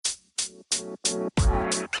And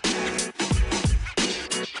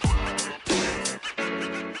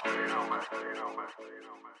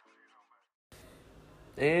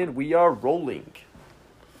we are rolling.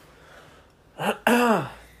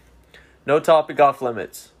 No topic off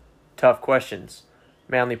limits. Tough questions.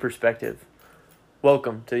 Manly perspective.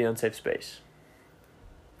 Welcome to the Unsafe Space.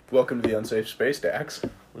 Welcome to the Unsafe Space, Dax.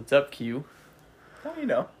 What's up, Q?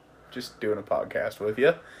 Well, just doing a podcast with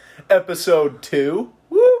you. Episode 2.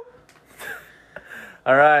 Woo!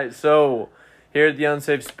 Alright, so here at the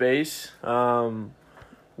Unsafe Space,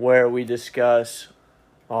 where we discuss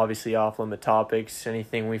obviously off-limit topics,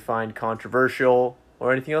 anything we find controversial,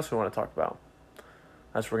 or anything else we want to talk about.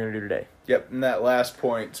 That's what we're going to do today. Yep, and that last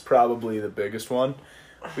point's probably the biggest one.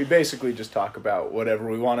 We basically just talk about whatever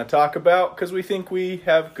we want to talk about because we think we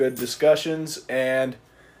have good discussions, and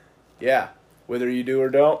yeah, whether you do or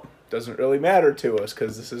don't doesn't really matter to us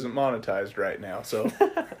because this isn't monetized right now. So,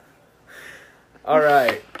 all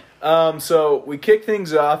right. So we kick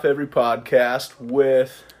things off every podcast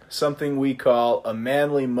with something we call a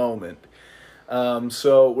manly moment.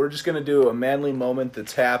 So we're just going to do a manly moment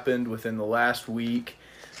that's happened within the last week.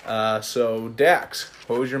 So Dax,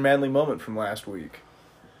 what was your manly moment from last week?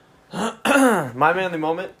 My manly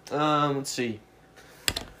moment? Let's see.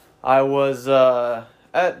 I was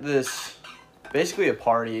at this, basically a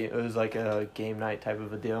party. It was like a game night type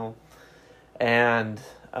of a deal. And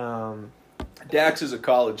Dax is a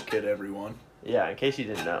college kid, everyone. yeah, in case you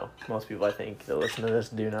didn't know. Most people, I think, that listen to this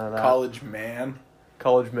do know that. College man.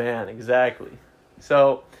 College man, exactly.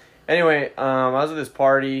 So, anyway, I was at this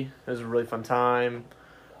party. It was a really fun time.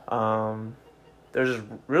 There's this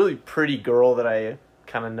really pretty girl that I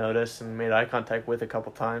kind of noticed and made eye contact with a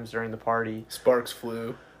couple times during the party. Sparks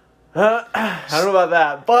flew. I don't know about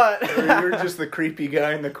that, but You were just the creepy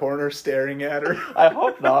guy in the corner staring at her. I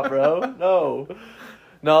hope not, bro.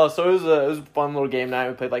 No, so it was a fun little game night.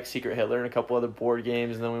 We played like Secret Hitler and a couple other board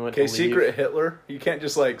games, and then we went to Okay, Secret Hitler? You can't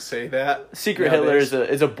just say that. Secret Hitler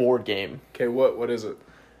is a board game. Okay, what is it?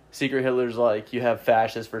 Secret Hitler's like you have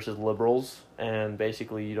fascists versus liberals, and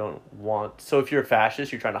basically you don't want... So if you're a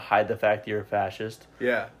fascist, you're trying to hide the fact that you're a fascist.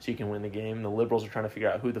 Yeah. So you can win the game. And the liberals are trying to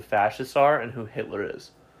figure out who the fascists are and who Hitler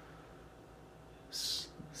is.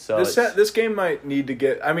 So this game might need to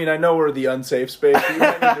get... I mean, I know we're the Unsafe Space, but you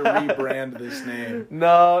might need to rebrand this name.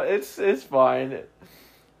 No, it's fine.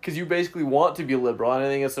 Because you basically want to be a liberal. And I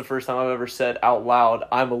think it's the first time I've ever said out loud,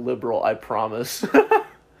 I'm a liberal, I promise.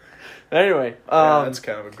 Anyway. Yeah, that's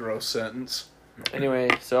kind of a gross sentence. Anyway,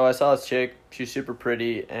 so I saw this chick. She's super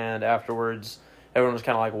pretty. And afterwards, everyone was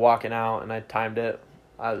kind of walking out. And I timed it.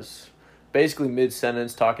 I was basically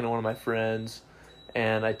mid-sentence talking to one of my friends.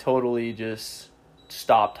 And I totally just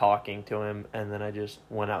stopped talking to him, and then I just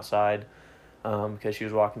went outside because she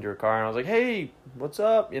was walking to her car, and I was like, hey, what's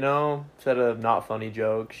up, said a not funny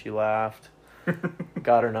joke. She laughed.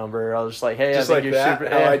 Got her number. I was just like, hey, just I think like you're that, super...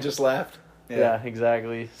 how I just laughed? Yeah,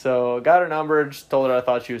 exactly. So got her number, just told her I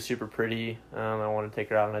thought she was super pretty. I wanted to take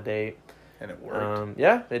her out on a date. And it worked.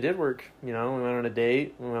 Yeah, it did work. We went on a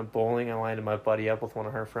date, we went bowling, I lined my buddy up with one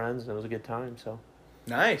of her friends, and it was a good time, so.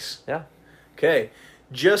 Nice. Yeah. Okay.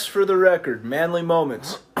 Just for the record, manly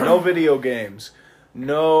moments, no video games,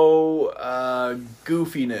 no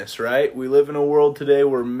goofiness, right? We live in a world today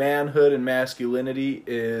where manhood and masculinity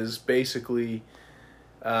is basically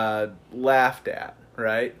laughed at,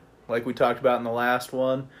 right? Like we talked about in the last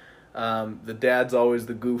one, the dad's always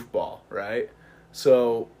the goofball, right?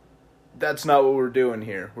 So that's not what we're doing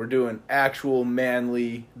here. We're doing actual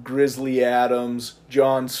manly, Grizzly Adams,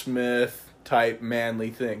 John Smith type manly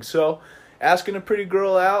things. So asking a pretty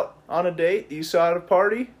girl out on a date that you saw at a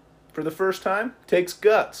party for the first time takes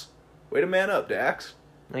guts. Way to man up, Dax.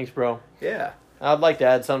 Thanks, bro. Yeah. I'd like to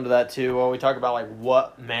add some to that, too, while we talk about,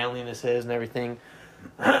 what manliness is and everything.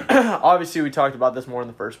 Obviously, we talked about this more in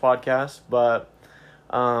the first podcast, but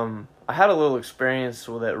I had a little experience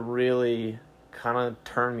that really kind of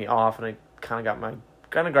turned me off, and it kind of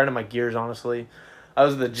grinded my gears, honestly. I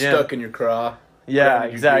was at the gym. Stuck in your craw. Yeah,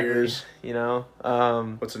 exactly.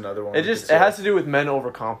 What's another one? It has to do with men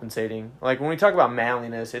overcompensating. When we talk about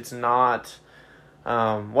manliness, it's not.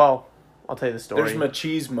 I'll tell you the story. There's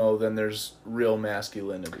machismo, then there's real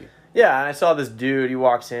masculinity. Yeah, and I saw this dude. He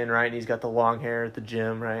walks in, right, and he's got the long hair at the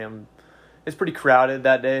gym, right. It's pretty crowded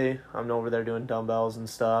that day. I'm over there doing dumbbells and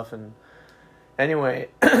stuff, and anyway,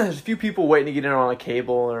 there's a few people waiting to get in on a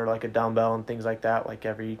cable or a dumbbell and things like that, like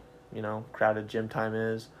every crowded gym time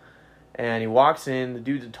is. And he walks in, the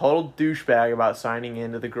dude's a total douchebag about signing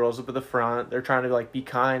in to the girls up at the front. They're trying to, be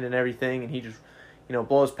kind and everything, and he just,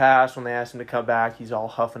 blows past when they ask him to come back. He's all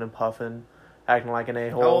huffing and puffing, acting like an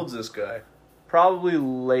a-hole. How old's this guy? Probably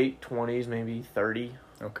late 20s, maybe 30.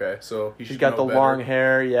 Okay, so He's got the long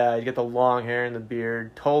hair. Yeah, he's got the long hair and the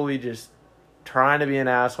beard. Totally just trying to be an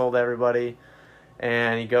asshole to everybody.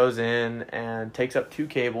 And he goes in and takes up 2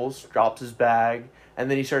 cables, drops his bag, and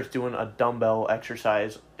then he starts doing a dumbbell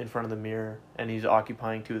exercise in front of the mirror. And he's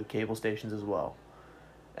occupying 2 of the cable stations as well.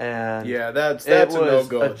 And yeah, that's a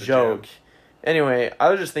no-go. A joke. Anyway,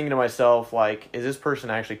 I was just thinking to myself, like, is this person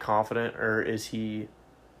actually confident, or is he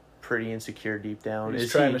pretty insecure deep down?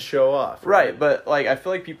 He's trying to show off. Right, but, like, I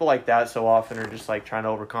feel like people like that so often are just, like, trying to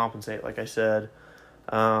overcompensate, like I said.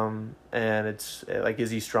 And it's, like,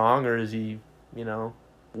 is he strong, or is he,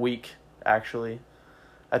 weak, actually?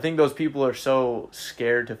 I think those people are so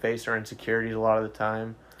scared to face their insecurities a lot of the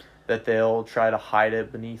time that they'll try to hide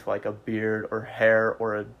it beneath, like, a beard or hair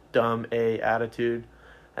or a dumb A attitude.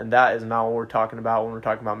 And that is not what we're talking about when we're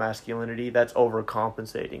talking about masculinity. That's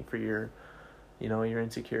overcompensating for your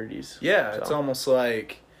insecurities. Yeah, so. It's almost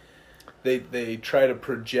like they try to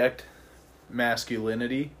project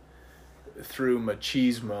masculinity through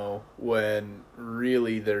machismo when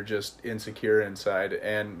really they're just insecure inside.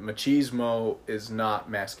 And machismo is not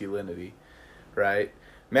masculinity, right?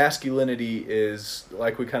 Masculinity is,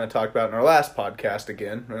 like we kind of talked about in our last podcast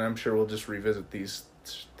again, and I'm sure we'll just revisit these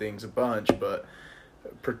things a bunch, but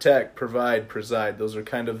protect, provide, preside. Those are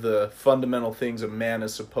kind of the fundamental things a man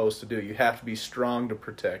is supposed to do. You have to be strong to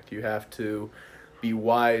protect. You have to be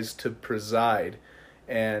wise to preside.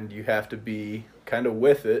 And you have to be kind of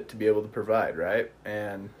with it to be able to provide, right?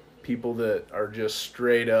 And people that are just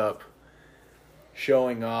straight up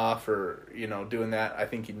showing off or, doing that, I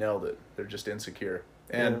think you nailed it. They're just insecure.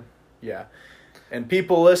 And, yeah. And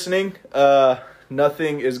people listening,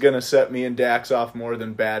 nothing is going to set me and Dax off more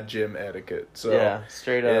than bad gym etiquette. So yeah,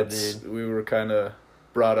 straight up, dude. We were kind of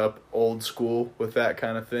brought up old school with that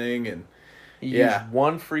kind of thing. And you use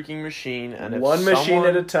one freaking machine. And one machine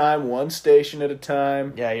at a time, one station at a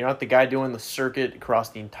time. Yeah, you're not the guy doing the circuit across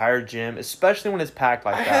the entire gym, especially when it's packed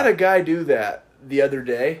like that. I had a guy do that the other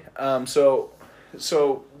day.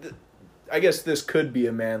 I guess this could be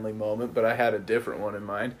a manly moment, but I had a different one in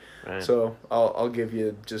mind. Right. So I'll give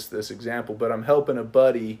you just this example. But I'm helping a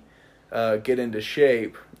buddy get into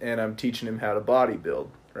shape, and I'm teaching him how to bodybuild,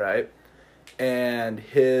 right? And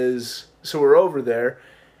so we're over there,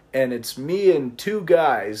 and it's me and 2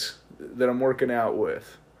 guys that I'm working out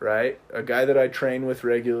with, right? A guy that I train with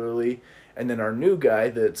regularly, and then our new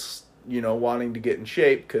guy that's, wanting to get in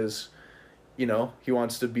shape because, he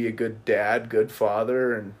wants to be a good dad, good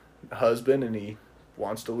father, and husband, and he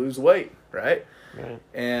wants to lose weight, right?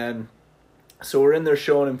 And so we're in there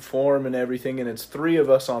showing him form and everything, and it's 3 of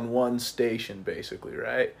us on one station basically,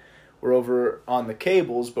 right? We're over on the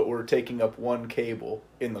cables, but we're taking up one cable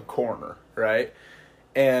in the corner, right?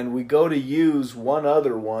 And we go to use one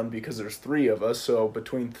other one because there's 3 of us, so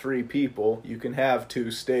between 3 people you can have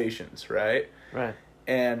 2 stations, right?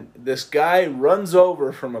 And this guy runs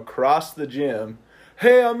over from across the gym,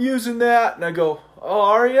 "Hey, I'm using that." And I go, "Oh,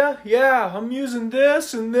 are you?" "Yeah, I'm using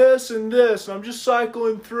this and this and this. I'm just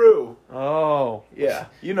cycling through." Oh. Yeah,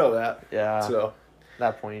 you know that. Yeah. So at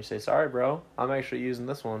that point you say, "Sorry, bro. I'm actually using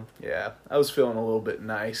this one." Yeah, I was feeling a little bit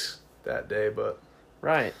nice that day, but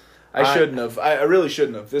right. I shouldn't have. I really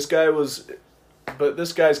shouldn't have. This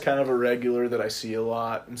guy's kind of a regular that I see a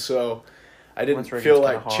lot, and so I didn't feel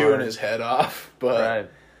like chewing his head off, but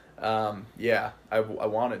yeah, I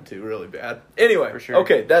wanted to really bad. Anyway, For sure.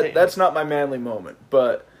 Okay, that's not my manly moment,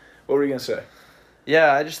 but what were you going to say?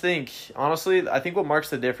 Yeah, I just think, honestly, I think what marks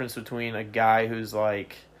the difference between a guy who's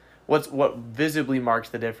like, what visibly marks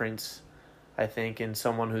the difference, I think, in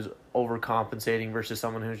someone who's overcompensating versus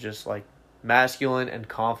someone who's just like masculine and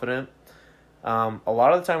confident. A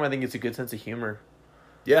lot of the time I think it's a good sense of humor.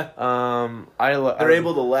 Yeah. They're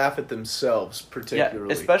able to laugh at themselves,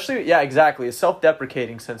 particularly. Yeah, especially, exactly. A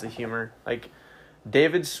self-deprecating sense of humor. Like,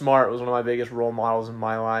 David Smart was one of my biggest role models in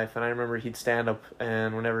my life, and I remember he'd stand up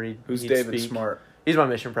and whenever he'd Who's he'd David speak, Smart? He's my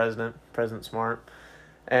mission president, President Smart.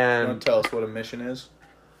 And you want to tell us what a mission is?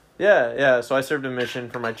 Yeah. So I served a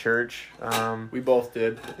mission for my church. We both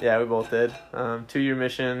did. Yeah, we both did. 2-year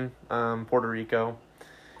mission, Puerto Rico.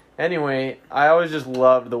 Anyway, I always just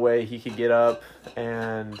loved the way he could get up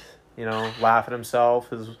and, laugh at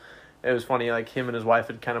himself. It was funny, like, him and his wife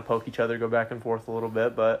would kind of poke each other, go back and forth a little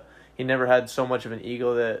bit, but he never had so much of an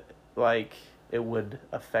ego that, like, it would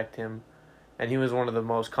affect him. And he was one of the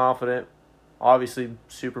most confident, obviously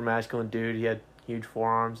super masculine dude. He had huge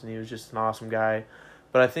forearms, and he was just an awesome guy.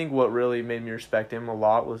 But I think what really made me respect him a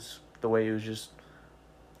lot was the way he was just,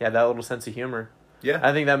 that little sense of humor. Yeah.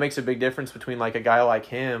 I think that makes a big difference between, like, a guy like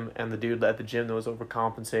him and the dude at the gym that was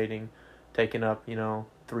overcompensating, taking up,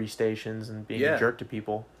 3 stations and being Yeah. a jerk to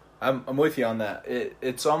people. I'm with you on that.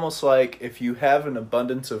 It's almost like if you have an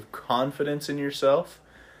abundance of confidence in yourself,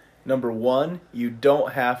 number one, you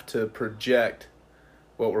don't have to project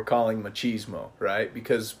what we're calling machismo, right?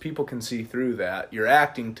 Because people can see through that. You're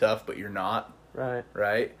acting tough, but you're not, Right.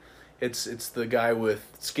 right? It's the guy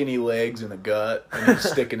with skinny legs and a gut and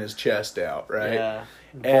he's sticking his chest out, right? Yeah.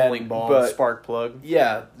 Bowling ball, spark plug.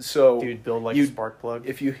 Yeah, so Dude built like a spark plug.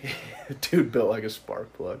 If you dude built like a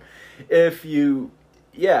spark plug. If you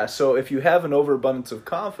have an overabundance of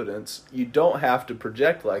confidence, you don't have to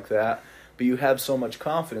project like that, but you have so much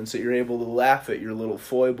confidence that you're able to laugh at your little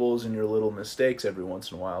foibles and your little mistakes every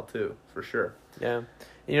once in a while too, for sure. Yeah.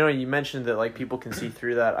 You mentioned that like people can see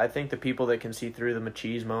through that. I think the people that can see through the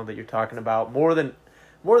machismo that you're talking about more than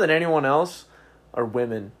anyone else are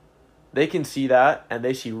women. They can see that and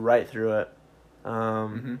they see right through it.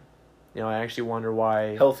 I actually wonder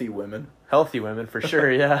why Healthy women for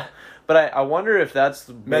sure, yeah. But I wonder if that's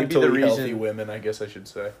maybe mentally the reason. Healthy women, I guess I should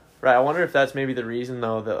say. Right, I wonder if that's maybe the reason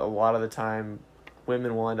though that a lot of the time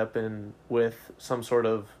women will end up with some sort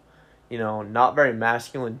of, not very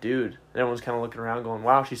masculine dude. And everyone's kind of looking around going,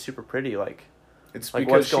 "Wow, she's super pretty." It's like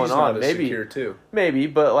because what's going she's on? Not as Maybe secure too. Maybe,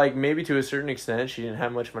 but maybe to a certain extent, she didn't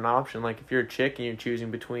have much of an option. Like if you're a chick and you're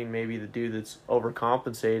choosing between maybe the dude that's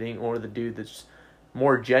overcompensating or the dude that's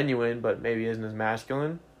more genuine but maybe isn't as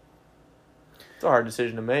masculine, it's a hard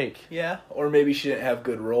decision to make. Yeah, or maybe she didn't have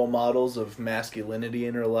good role models of masculinity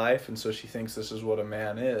in her life, and so she thinks this is what a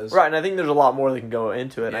man is. Right, and I think there's a lot more that can go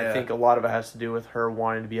into it. And Yeah. I think a lot of it has to do with her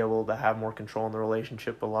wanting to be able to have more control in the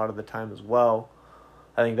relationship a lot of the time as well.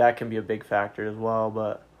 I think that can be a big factor as well,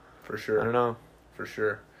 but For sure. I don't know. For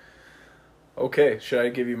sure. Okay, should I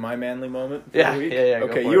give you my manly moment for Yeah, the week? yeah, go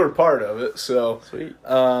Okay, for you it. were part of it, so... Sweet.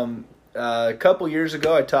 A couple years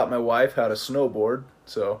ago, I taught my wife how to snowboard,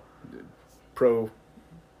 so pro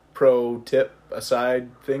tip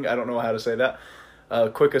aside thing, I don't know how to say that.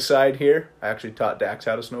 Quick aside here, I actually taught Dax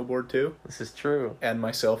how to snowboard too. This is true. And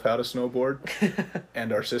myself how to snowboard.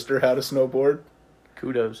 And our sister how to snowboard.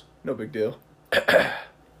 Kudos. No big deal.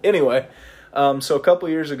 Anyway, so a couple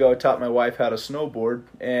years ago, I taught my wife how to snowboard,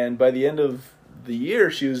 and by the end of the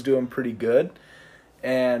year, she was doing pretty good.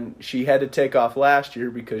 And she had to take off last year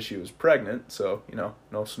because she was pregnant, so, no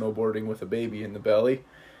snowboarding with a baby in the belly.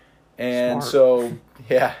 And Smart. so,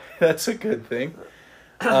 yeah, that's a good thing.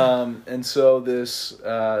 And so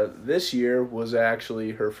this year was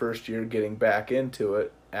actually her first year getting back into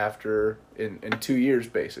it after, in 2 years,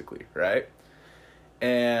 basically, right?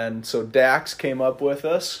 And so Dax came up with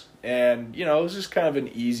us, and, it was just kind of an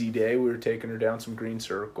easy day. We were taking her down some green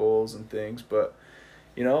circles and things, but,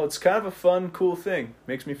 it's kind of a fun, cool thing.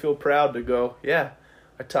 Makes me feel proud to go, yeah,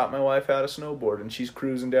 I taught my wife how to snowboard, and she's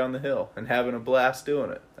cruising down the hill and having a blast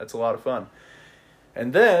doing it. That's a lot of fun.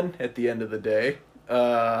 And then, at the end of the day,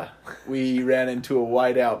 we ran into a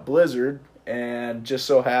whiteout blizzard, and just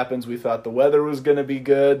so happens we thought the weather was going to be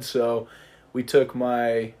good, so we took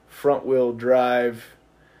my front-wheel drive,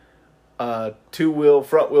 two-wheel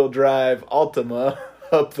front-wheel drive Altima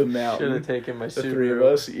up the mountain. Should have taken my The Subaru. three of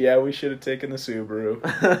us. Yeah, we should have taken the Subaru.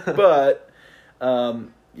 But,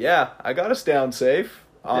 yeah, I got us down safe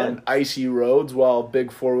on icy roads while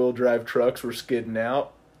big four-wheel drive trucks were skidding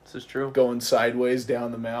out. This is true. Going sideways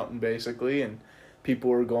down the mountain, basically, and people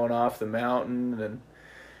were going off the mountain. And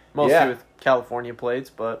Mostly with California plates,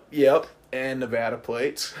 but... Yep, and Nevada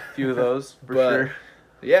plates. A few of those, for But, sure.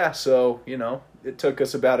 Yeah, so, it took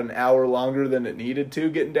us about an hour longer than it needed to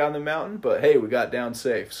getting down the mountain, but hey, we got down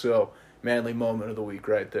safe. So, manly moment of the week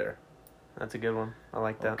right there. That's a good one. I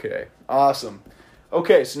like that. Okay, awesome.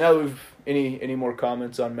 Okay, so now we've any more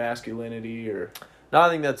comments on masculinity or? No, I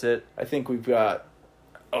think that's it. I think we've got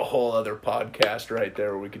a whole other podcast right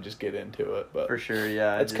there where we could just get into it. But For sure,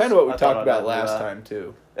 yeah. that's kind of what we I thought talked about I'd last do that. time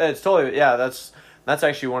too. It's totally, yeah, that's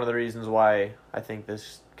actually one of the reasons why I think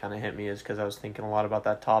this kind of hit me is because I was thinking a lot about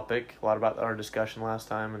that topic, a lot about our discussion last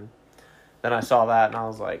time, and then I saw that and I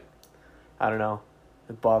was like, I don't know,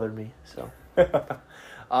 it bothered me, so.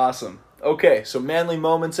 Awesome. Okay, so manly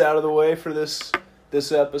moments out of the way for this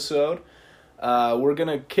episode. We're going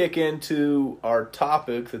to kick into our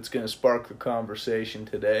topic that's going to spark the conversation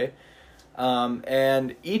today.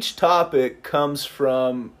 And each topic comes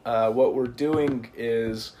from what we're doing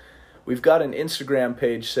is we've got an Instagram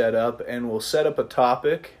page set up, and we'll set up a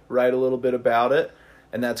topic, write a little bit about it,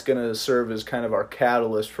 and that's going to serve as kind of our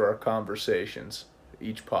catalyst for our conversations,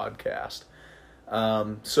 each podcast.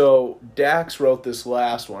 So Dax wrote this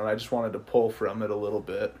last one. I just wanted to pull from it a little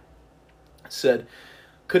bit. It said,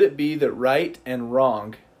 could it be that right and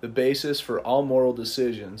wrong, the basis for all moral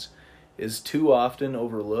decisions, is too often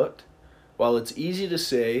overlooked? While it's easy to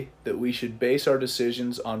say that we should base our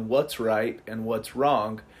decisions on what's right and what's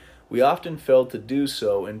wrong, we often fail to do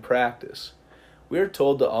so in practice. We are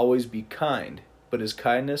told to always be kind, but is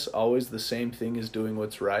kindness always the same thing as doing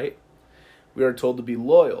what's right? We are told to be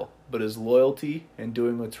loyal, but is loyalty and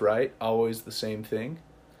doing what's right always the same thing?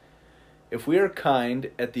 If we are kind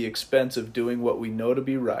at the expense of doing what we know to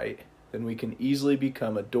be right, then we can easily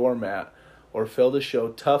become a doormat or fail to show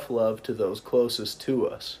tough love to those closest to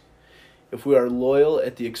us. If we are loyal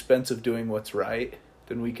at the expense of doing what's right,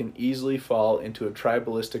 then we can easily fall into a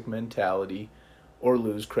tribalistic mentality or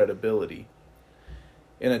lose credibility.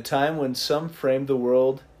 In a time when some frame the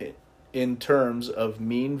world in terms of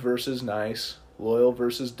mean versus nice, loyal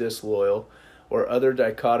versus disloyal, or other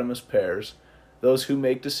dichotomous pairs, those who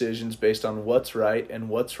make decisions based on what's right and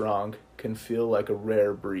what's wrong can feel like a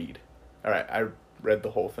rare breed. All right, I read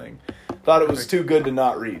the whole thing. Thought it was too good to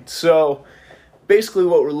not read. So basically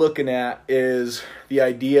what we're looking at is the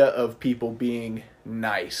idea of people being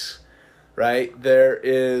nice, right? There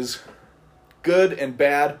is good and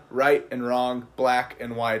bad, right and wrong, black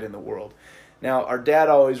and white in the world. Now, our dad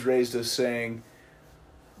always raised us saying,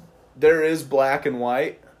 there is black and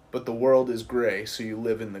white, but the world is gray, so you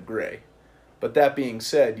live in the gray. But that being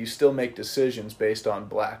said, you still make decisions based on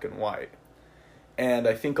black and white. And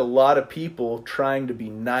I think a lot of people trying to be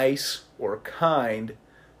nice or kind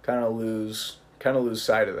kind of lose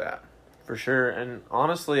sight of that. For sure. And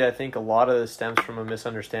honestly, I think a lot of this stems from a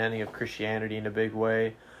misunderstanding of Christianity in a big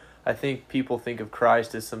way. I think people think of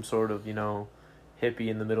Christ as some sort of, hippie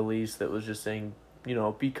in the Middle East that was just saying,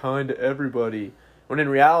 be kind to everybody. When in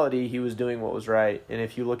reality, he was doing what was right. And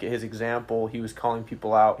if you look at his example, he was calling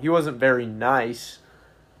people out. He wasn't very nice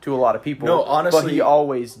to a lot of people. No, honestly, but he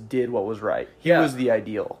always did what was right. He was the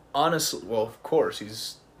ideal. Honestly, well, of course,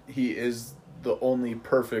 he is the only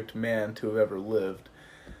perfect man to have ever lived.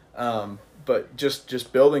 But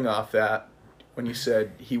just building off that, when you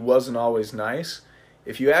said he wasn't always nice,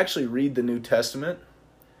 if you actually read the New Testament,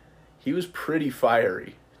 he was pretty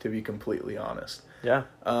fiery, to be completely honest. Yeah.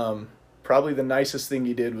 Probably the nicest thing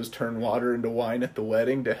he did was turn water into wine at the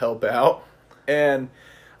wedding to help out. And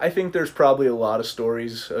I think there's probably a lot of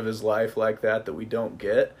stories of his life like that we don't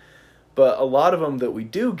get. But a lot of them that we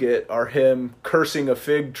do get are him cursing a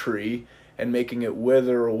fig tree and making it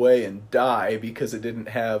wither away and die because it didn't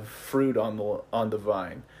have fruit on the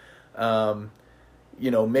vine.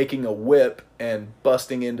 Making a whip and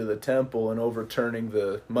busting into the temple and overturning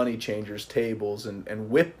the money changers' tables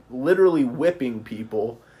and literally whipping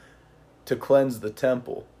people to cleanse the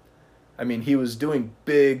temple. I mean, he was doing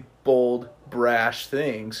big, bold, brash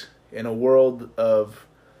things. In a world of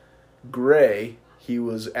gray, he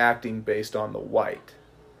was acting based on the white.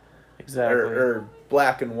 Exactly. Or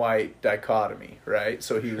black and white dichotomy, right?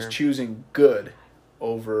 So he was choosing good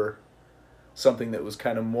over something that was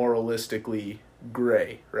kind of moralistically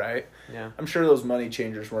gray, right? Yeah. I'm sure those money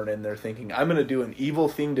changers weren't in there thinking, I'm going to do an evil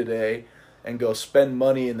thing today and go spend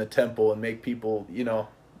money in the temple and make people,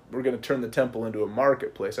 we're going to turn the temple into a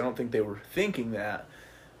marketplace. I don't think they were thinking that.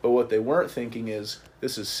 But what they weren't thinking is,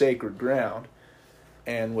 this is sacred ground.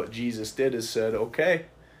 And what Jesus did is said, okay,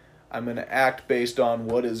 I'm going to act based on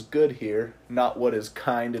what is good here, not what is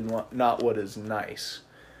kind and not what is nice.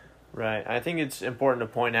 Right. I think it's important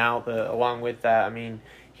to point out that along with that,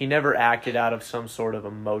 he never acted out of some sort of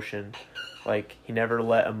emotion. Like, he never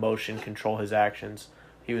let emotion control his actions.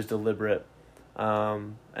 He was deliberate.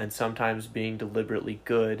 And sometimes being deliberately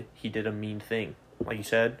good, he did a mean thing. Like you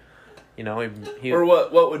said, he or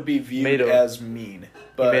what would be viewed as mean.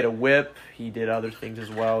 But he made a whip. He did other things as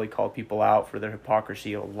well. He called people out for their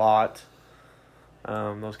hypocrisy a lot.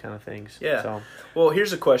 Those kind of things. Yeah. So, well,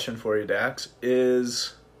 here's a question for you, Dax.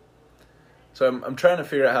 So I'm trying to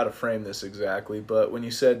figure out how to frame this exactly, but when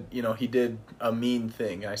you said, he did a mean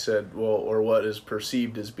thing, I said, well, or what is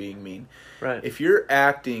perceived as being mean. Right. If you're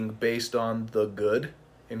acting based on the good,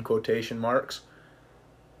 in quotation marks,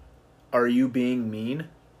 are you being mean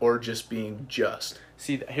or just being just?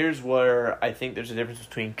 See, here's where I think there's a difference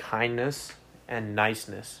between kindness and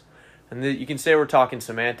niceness. And you can say we're talking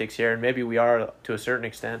semantics here, and maybe we are to a certain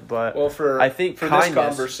extent, but I think for kindness, this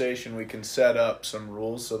conversation, we can set up some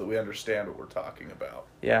rules so that we understand what we're talking about.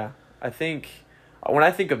 Yeah. I think when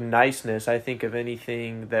I think of niceness, I think of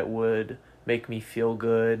anything that would make me feel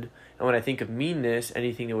good. And when I think of meanness,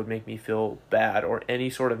 anything that would make me feel bad or any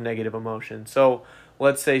sort of negative emotion. So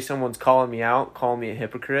let's say someone's calling me out, calling me a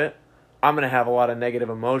hypocrite. I'm going to have a lot of negative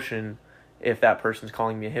emotion if that person's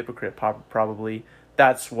calling me a hypocrite, probably.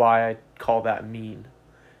 That's why I call that mean.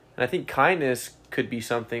 And I think kindness could be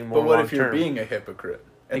something more long-term. But what if you're being a hypocrite?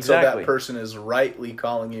 And exactly. So that person is rightly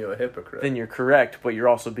calling you a hypocrite. Then you're correct, but you're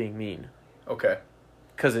also being mean. Okay.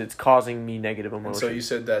 Because it's causing me negative And emotion. so you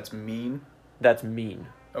said that's mean? That's mean.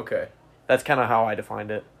 Okay. That's kind of how I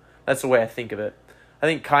defined it. That's the way I think of it. I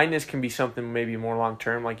think kindness can be something maybe more long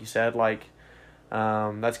term, like you said. Like,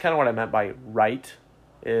 that's kind of what I meant by right.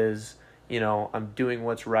 Is, I'm doing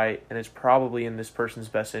what's right, and it's probably in this person's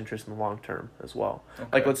best interest in the long term as well. Okay.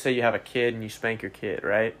 Like, let's say you have a kid and you spank your kid,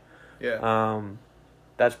 right? Yeah.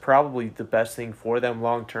 That's probably the best thing for them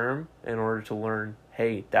long term in order to learn,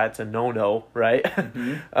 hey, that's a no, right?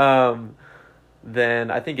 Mm-hmm. Then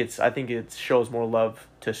I think it shows more love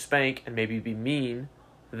to spank and maybe be mean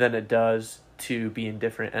than it does to be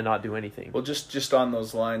indifferent and not do anything. Well, just on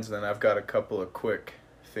those lines, then I've got a couple of quick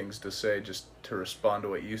things to say just to respond to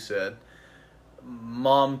what you said.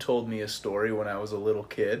 Mom told me a story when I was a little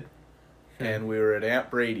kid, and we were at Aunt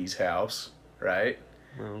Brady's house, right?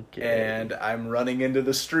 Okay. And I'm running into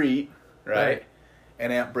the street, right?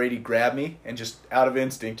 And Aunt Brady grabbed me and just out of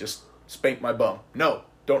instinct just spanked my bum. No,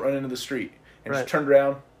 don't run into the street. And just turned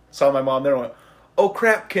around, saw my mom there, and went, "Oh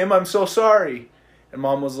crap, Kim, I'm so sorry." And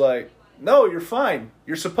Mom was like, "No, you're fine.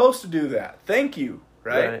 You're supposed to do that. Thank you,"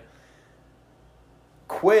 right?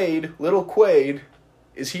 Quade, little Quade,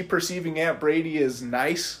 is he perceiving Aunt Brady as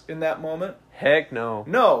nice in that moment? Heck no.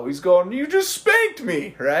 No, he's going, "You just spanked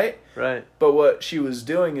me," right? Right. But what she was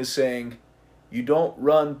doing is saying, you don't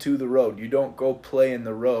run to the road. You don't go play in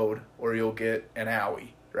the road or you'll get an owie,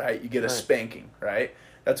 right? You get a spanking, right?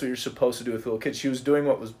 That's what you're supposed to do with little kids. She was doing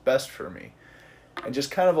what was best for me. And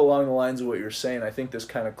just kind of along the lines of what you're saying, I think this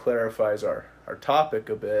kind of clarifies our topic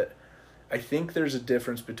a bit. I think there's a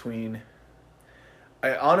difference between...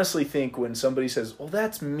 I honestly think when somebody says, well,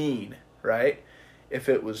 that's mean, right? If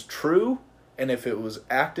it was true and if it was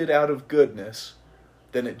acted out of goodness,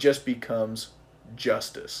 then it just becomes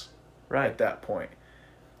justice at that point,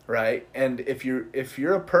 right? And if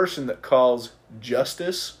you're a person that calls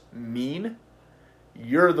justice mean,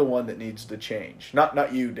 you're the one that needs to change.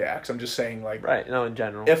 Not you, Dax. I'm just saying, like... Right, no, in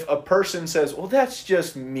general. If a person says, well, that's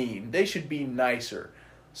just mean, they should be nicer.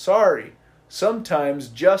 Sorry. Sometimes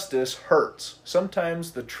justice hurts.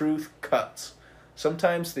 Sometimes the truth cuts.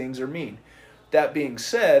 Sometimes things are mean. That being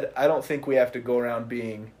said, I don't think we have to go around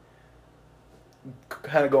being...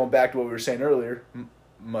 kind of going back to what we were saying earlier,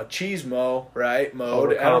 machismo, right?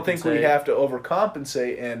 Mode. I don't think we have to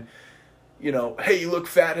overcompensate and... hey, you look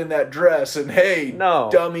fat in that dress, and hey,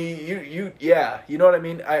 dummy, you know what I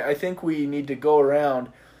mean? I think we need to go around,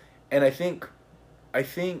 and I think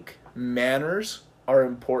manners are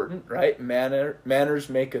important, right? Manners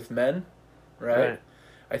maketh men, right?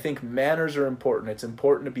 I think manners are important. It's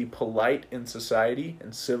important to be polite in society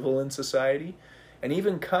and civil in society, and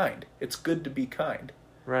even kind. It's good to be kind.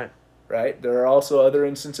 Right? There are also other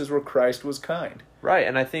instances where Christ was kind. Right,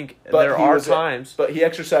 and I think there are times... But he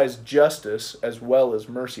exercised justice as well as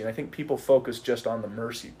mercy, and I think people focus just on the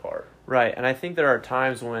mercy part. Right, and I think there are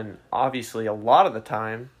times when, obviously, a lot of the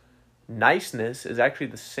time, niceness is actually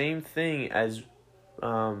the same thing as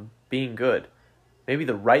being good. Maybe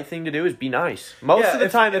the right thing to do is be nice. Most of the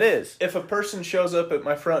time it is. If a person shows up at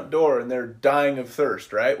my front door and they're dying of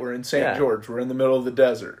thirst, right? We're in St. George. We're in the middle of the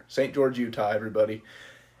desert. St. George, Utah, everybody.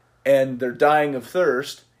 And they're dying of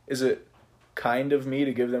thirst. Is it kind of me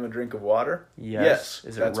to give them a drink of water? Yes.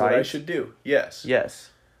 Is it that's right? What I should do. Yes.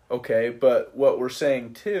 Okay, but what we're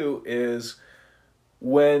saying too is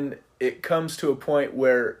when it comes to a point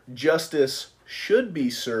where justice should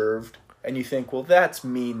be served and you think, well, that's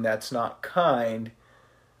mean, that's not kind,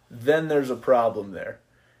 then there's a problem there.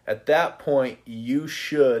 At that point, you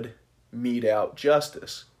should mete out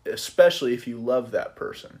justice, especially if you love that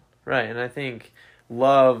person. Right, and I think...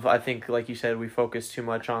 love, I think, like you said, we focus too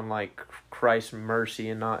much on, like, Christ's mercy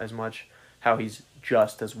and not as much how he's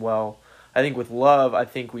just as well. I think with love,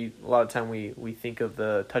 a lot of time we think of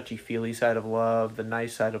the touchy-feely side of love, the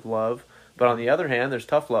nice side of love. But on the other hand, there's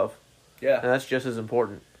tough love. Yeah. And that's just as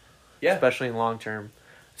important. Yeah. Especially in long term.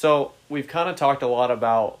 So we've kind of talked a lot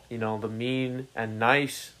about, the mean and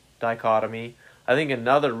nice dichotomy. I think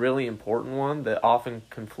another really important one that often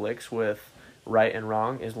conflicts with right and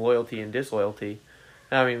wrong is loyalty and disloyalty.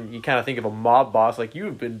 I mean, you kind of think of a mob boss, like,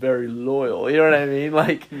 you've been very loyal, you know what I mean?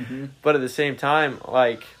 Like, But at the same time,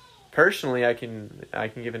 like, personally, I can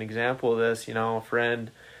give an example of this, a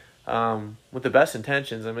friend, with the best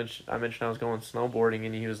intentions. I mentioned I was going snowboarding,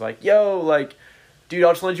 and he was like, yo, like, dude,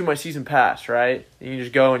 I'll just lend you my season pass, right? And you can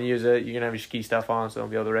just go and use it. You're going to have your ski stuff on, so I'll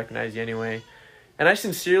be able to recognize you anyway. And I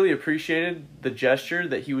sincerely appreciated the gesture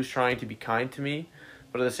that he was trying to be kind to me,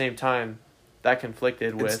 but at the same time, that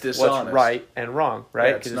conflicted with what's right and wrong,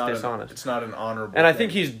 right? Because it's dishonest. It's not an honorable And I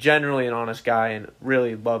think he's generally an honest guy and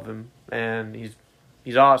really love him. And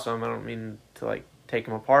he's awesome. I don't mean to, like, take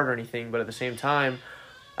him apart or anything, but at the same time,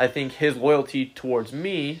 I think his loyalty towards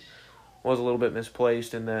me was a little bit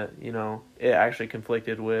misplaced in that, it actually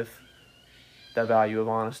conflicted with the value of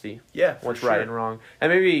honesty. Yeah, what's sure. right and wrong.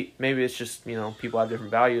 And maybe it's just, people have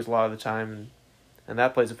different values a lot of the time, and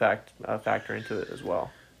that plays a factor into it as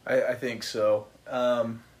well. I think so.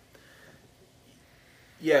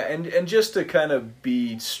 Yeah, and just to kind of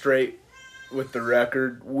be straight with the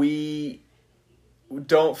record, we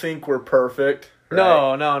don't think we're perfect. Right?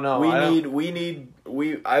 No.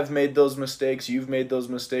 I've made those mistakes. You've made those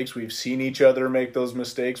mistakes. We've seen each other make those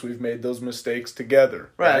mistakes. We've made those mistakes together.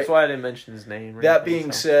 Right. That's why I didn't mention his name. That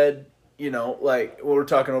being said, like what we're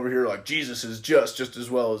talking over here, like Jesus is just as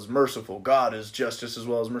well as merciful. God is just as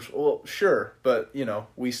well as merciful. Well, sure, but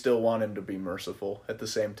we still want him to be merciful at the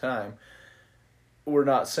same time. We're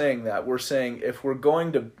not saying that. We're saying if we're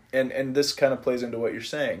going to, and this kind of plays into what you're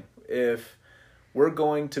saying, if we're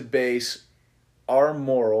going to base our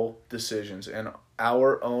moral decisions and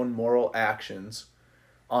our own moral actions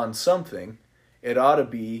on something, it ought to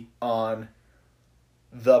be on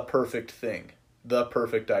the perfect thing, the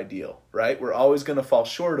perfect ideal, right? We're always going to fall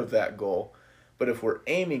short of that goal, but if we're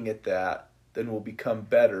aiming at that, then we'll become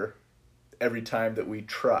better every time that we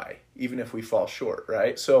try, even if we fall short,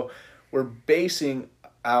 right? So we're basing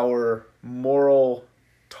our moral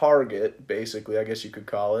target, basically, I guess you could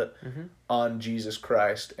call it, on Jesus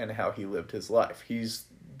Christ and how he lived his life. He's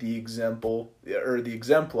the exemplar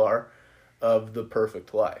of the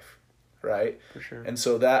perfect life, right? For sure. And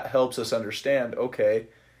so that helps us understand, okay,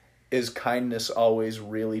 is kindness always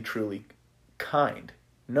really, truly kind?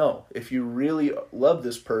 No. If you really love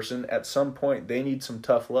this person, at some point they need some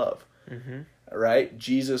tough love, right?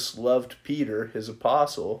 Jesus loved Peter, his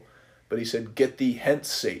apostle, but he said, "Get thee hence,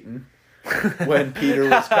 Satan," when Peter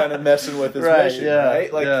was kind of messing with his mission,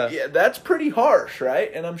 right? Yeah, that's pretty harsh,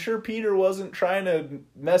 right? And I'm sure Peter wasn't trying to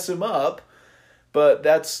mess him up, but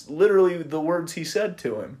that's literally the words he said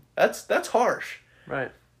to him. That's harsh.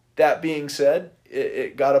 Right. That being said,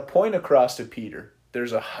 it got a point across to Peter.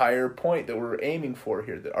 There's a higher point that we're aiming for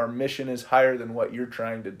here, that our mission is higher than what you're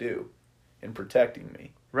trying to do in protecting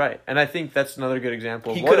me. Right. And I think that's another good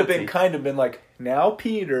example of He loyalty. could have been like, "Now,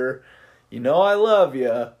 Peter, I love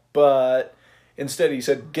you," but instead he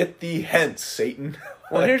said, "Get thee hence, Satan."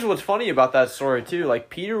 Well, here's what's funny about that story, too. Like,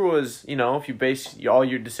 Peter was, if you base all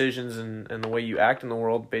your decisions and the way you act in the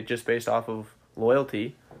world just based off of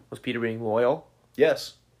loyalty, was Peter being loyal?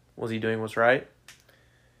 Yes. Was he doing what's right?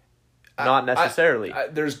 Not necessarily.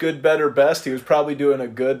 There's good, better, best. He was probably doing a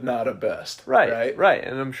good, not a best. Right.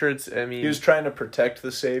 And I'm sure he was trying to protect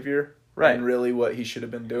the Savior. Right. And really what he should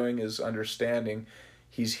have been doing is understanding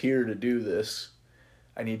he's here to do this.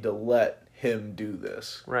 I need to let him do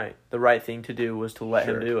this. Right. The right thing to do was to let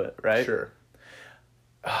him do it, right? Sure.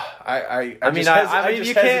 You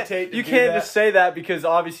can't just say that because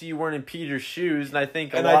obviously you weren't in Peter's shoes, and I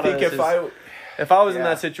think if I was in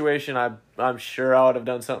that situation, I'm sure I would have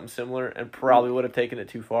done something similar and probably would have taken it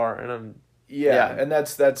too far. And and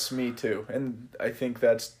that's me too, and I think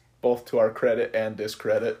that's both to our credit and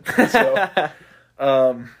discredit. So,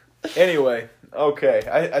 anyway,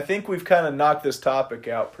 okay, I think we've kind of knocked this topic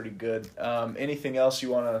out pretty good. Anything else you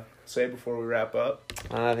want to say before we wrap up?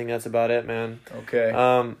 I think that's about it, man. Okay.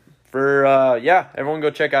 Everyone go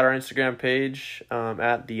check out our Instagram page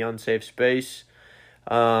at The Unsafe Space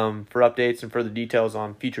for updates and further details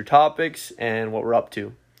on future topics and what we're up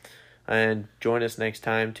to. And join us next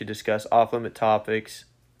time to discuss off-limit topics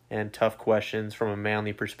and tough questions from a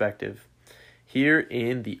manly perspective here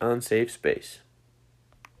in The Unsafe Space.